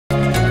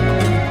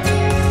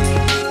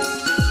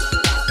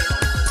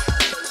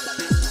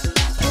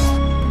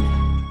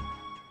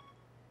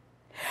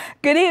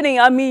Good evening,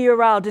 I'm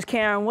meteorologist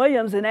Karen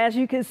Williams, and as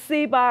you can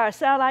see by our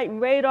satellite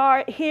and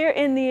radar, here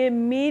in the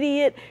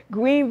immediate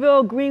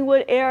Greenville,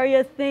 Greenwood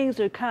area, things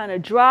are kind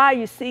of dry.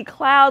 You see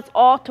clouds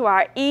off to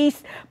our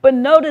east, but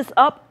notice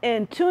up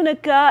in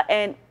Tunica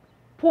and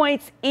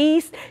points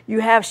east,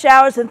 you have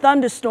showers and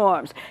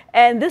thunderstorms.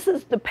 And this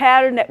is the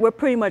pattern that we're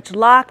pretty much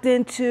locked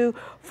into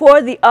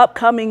for the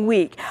upcoming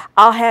week.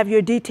 I'll have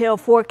your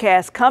detailed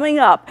forecast coming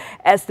up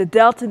as the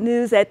Delta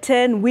News at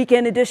 10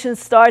 weekend edition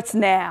starts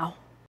now.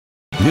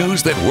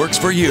 News that works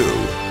for you.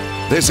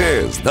 This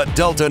is the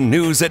Delta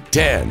News at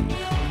 10.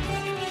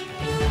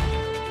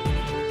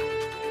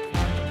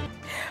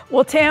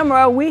 Well,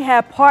 Tamara, we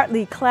have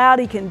partly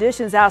cloudy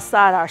conditions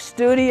outside our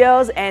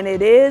studios, and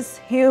it is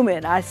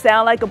humid. I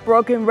sound like a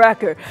broken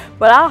record,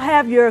 but I'll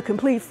have your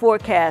complete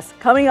forecast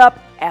coming up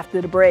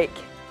after the break.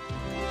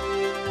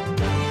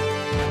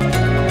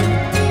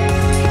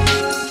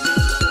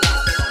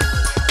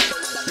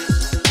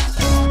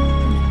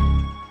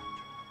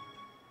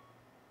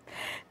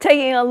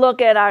 Taking a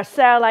look at our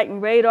satellite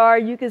and radar,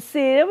 you can see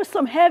there were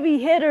some heavy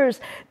hitters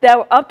that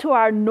were up to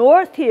our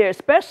north here,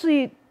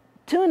 especially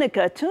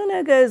Tunica.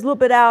 Tunica is a little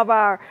bit out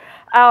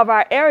of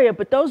our area,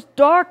 but those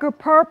darker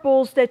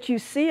purples that you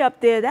see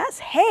up there, that's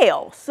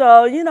hail.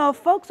 So, you know,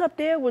 folks up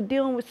there were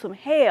dealing with some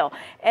hail,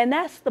 and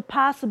that's the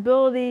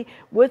possibility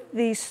with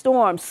these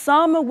storms,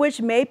 some of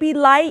which may be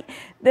light,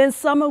 then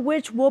some of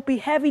which will be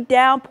heavy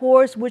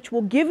downpours, which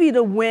will give you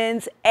the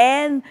winds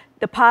and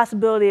the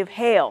possibility of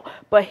hail.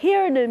 But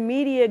here in the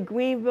immediate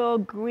Greenville,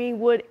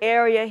 Greenwood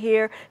area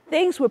here,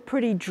 things were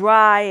pretty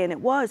dry and it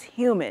was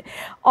humid.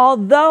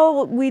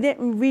 Although we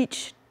didn't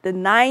reach the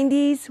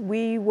 90s,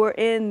 we were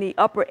in the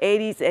upper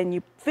 80s, and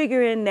you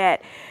figure in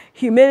that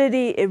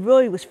humidity, it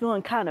really was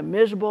feeling kind of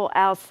miserable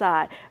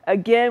outside.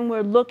 Again,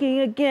 we're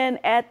looking again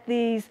at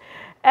these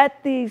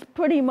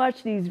pretty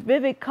much these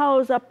vivid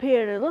colors up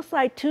here, and it looks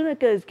like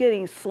Tunica is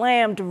getting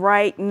slammed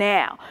right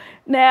now.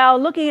 Now,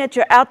 looking at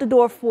your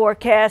out-the-door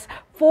forecast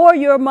for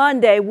your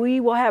Monday, we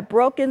will have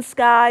broken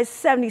skies,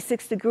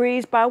 76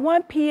 degrees. By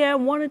 1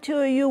 p.m., one or two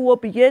of you will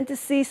begin to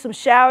see some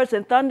showers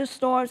and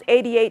thunderstorms,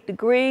 88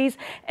 degrees.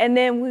 And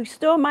then we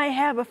still might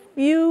have a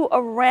few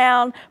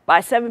around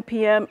by 7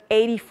 p.m.,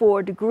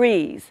 84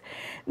 degrees.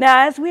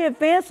 Now, as we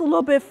advance a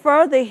little bit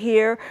further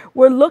here,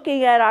 we're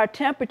looking at our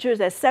temperatures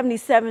at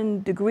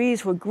 77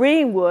 degrees for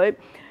Greenwood.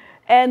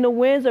 And the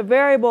winds are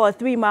variable at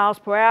 3 miles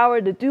per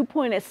hour. The dew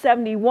point at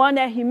 71,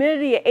 that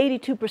humidity at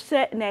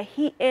 82%, and that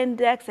heat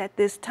index at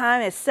this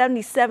time at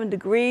 77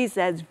 degrees.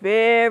 That's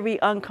very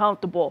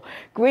uncomfortable.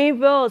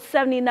 Greenville is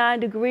 79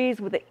 degrees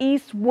with an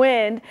east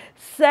wind,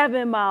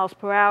 7 miles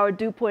per hour.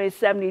 Dew point is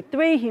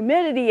 73,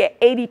 humidity at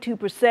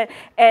 82%,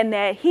 and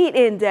that heat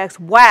index,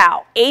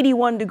 wow,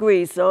 81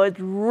 degrees. So it's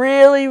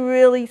really,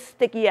 really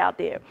sticky out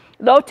there.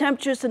 Low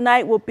temperatures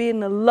tonight will be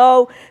in the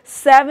low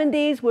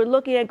 70s. We're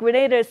looking at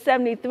Grenada at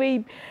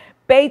 73,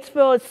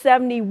 Batesville at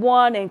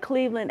 71, and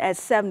Cleveland at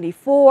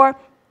 74.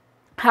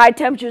 High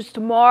temperatures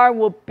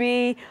tomorrow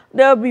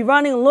they'll be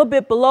running a little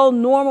bit below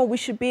normal. We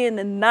should be in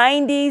the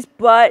 90s,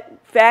 but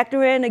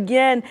factor in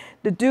again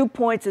the dew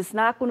points. It's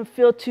not going to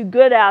feel too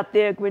good out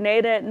there.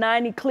 Grenada at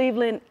 90,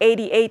 Cleveland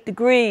 88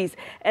 degrees.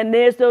 And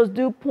there's those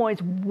dew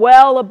points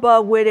well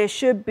above where they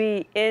should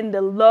be in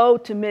the low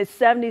to mid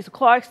 70s.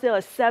 Clarksdale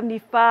at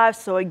 75.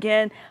 So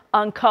again,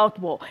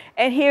 uncomfortable.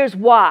 And here's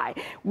why.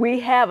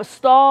 We have a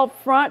stalled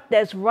front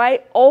that's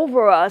right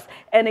over us.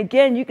 And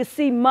again, you can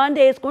see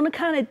Monday it's going to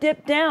kind of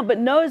dip down, but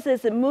notice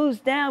as it moves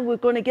down, we're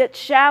going to get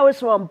showers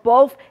from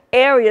both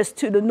areas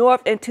to the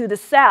north and to the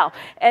south.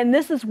 And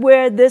this is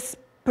where this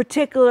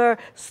particular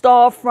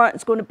stall front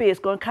is going to be. It's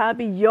going to kind of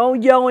be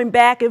yo-yoing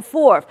back and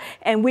forth,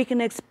 and we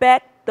can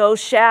expect those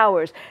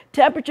showers.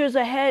 Temperatures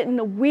ahead in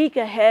the week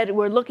ahead,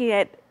 we're looking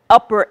at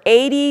upper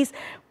 80s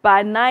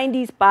by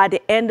 90s by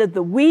the end of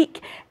the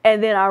week,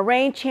 and then our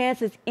rain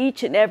chances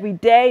each and every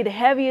day, the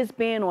heaviest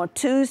being on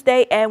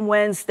Tuesday and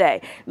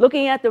Wednesday.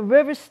 Looking at the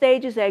river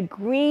stages at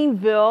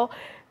Greenville,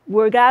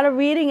 we got a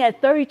reading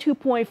at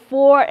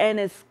 32.4, and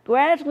it's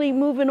gradually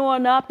moving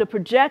on up. The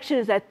projection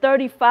is at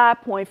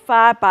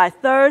 35.5 by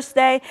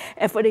Thursday.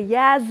 And for the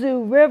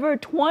Yazoo River,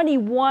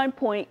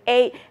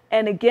 21.8.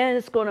 And again,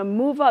 it's going to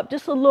move up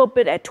just a little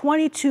bit at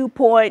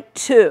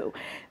 22.2.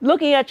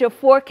 Looking at your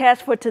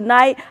forecast for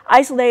tonight,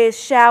 isolated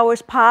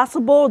showers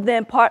possible,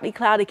 then partly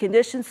cloudy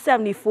conditions,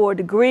 74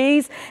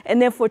 degrees.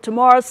 And then for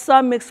tomorrow,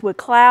 sun mixed with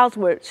clouds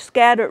with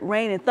scattered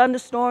rain and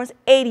thunderstorms,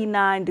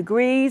 89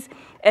 degrees.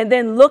 And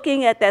then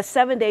looking at that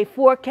 7-day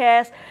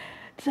forecast,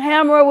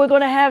 Tamara, we're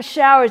going to have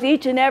showers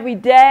each and every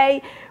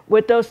day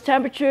with those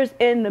temperatures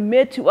in the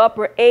mid to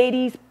upper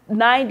 80s,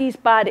 90s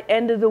by the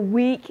end of the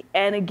week.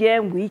 And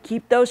again, we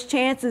keep those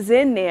chances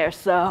in there.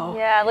 So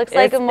yeah, it looks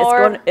like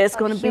it's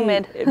going to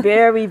be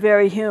very,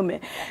 very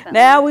humid.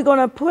 Now we're going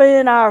to put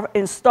in our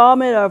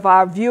installment of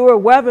our viewer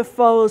weather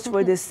photos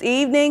for this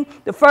evening.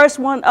 The first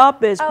one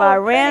up is by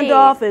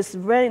Randolph. It's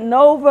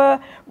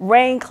Nova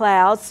rain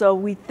clouds. So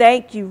we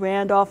thank you,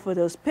 Randolph, for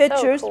those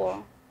pictures. So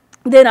cool.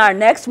 Then our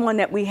next one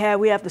that we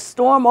have the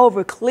storm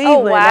over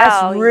Cleveland. Oh,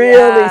 wow. That's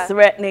really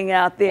threatening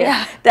out there.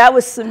 Yeah. That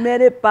was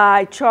submitted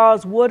by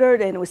Charles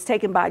Woodard and it was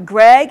taken by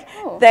Greg.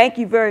 Oh. Thank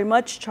you very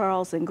much,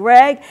 Charles and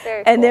Greg.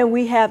 Very and cool. then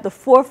we have the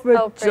 4th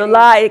of pretty.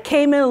 July. It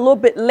came in a little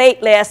bit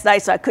late last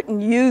night, so I couldn't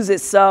use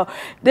it. So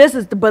this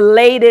is the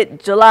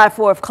belated July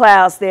 4th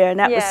clouds there, and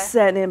that was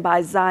sent in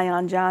by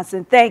Zion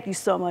Johnson. Thank you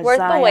so much, Worth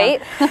Zion. the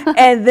wait.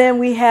 And then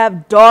we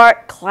have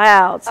Dark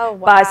Clouds Oh,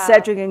 by wow.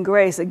 Cedric and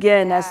Grace.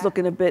 Again, that's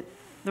looking a bit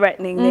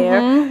threatening there.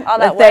 All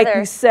that Thank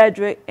weather. you,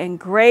 Cedric and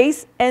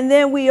Grace. And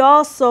then we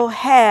also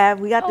have,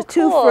 we got the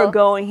twofer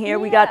going here.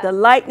 We got the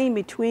lightning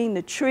between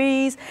the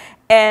trees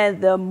and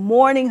the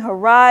morning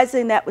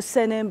horizon. That was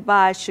sent in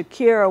by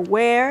Shakira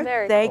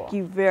Ware. Thank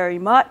you very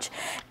much.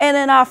 And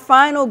in our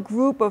final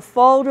group of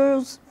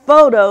photos,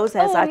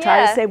 as I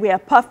try to say, we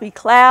have puffy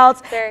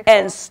clouds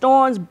and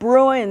storms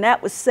brewing, and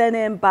that was sent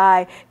in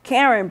by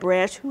Karen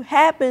Branch, who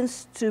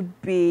happens to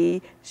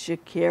be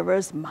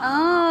Shakira's mom.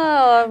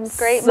 Oh,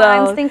 great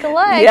minds think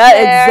alike. Yeah,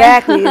 there.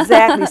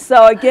 exactly.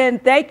 So again,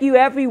 thank you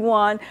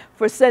everyone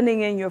for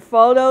sending in your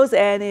photos,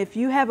 and if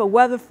you have a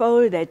weather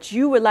photo that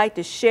you would like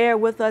to share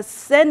with us,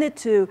 send it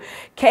to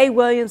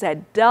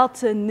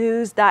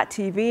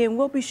kwilliams@deltanews.tv, and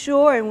we'll be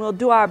sure and we'll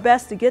do our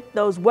best to get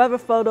those weather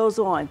photos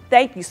on.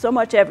 Thank you so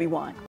much, everyone.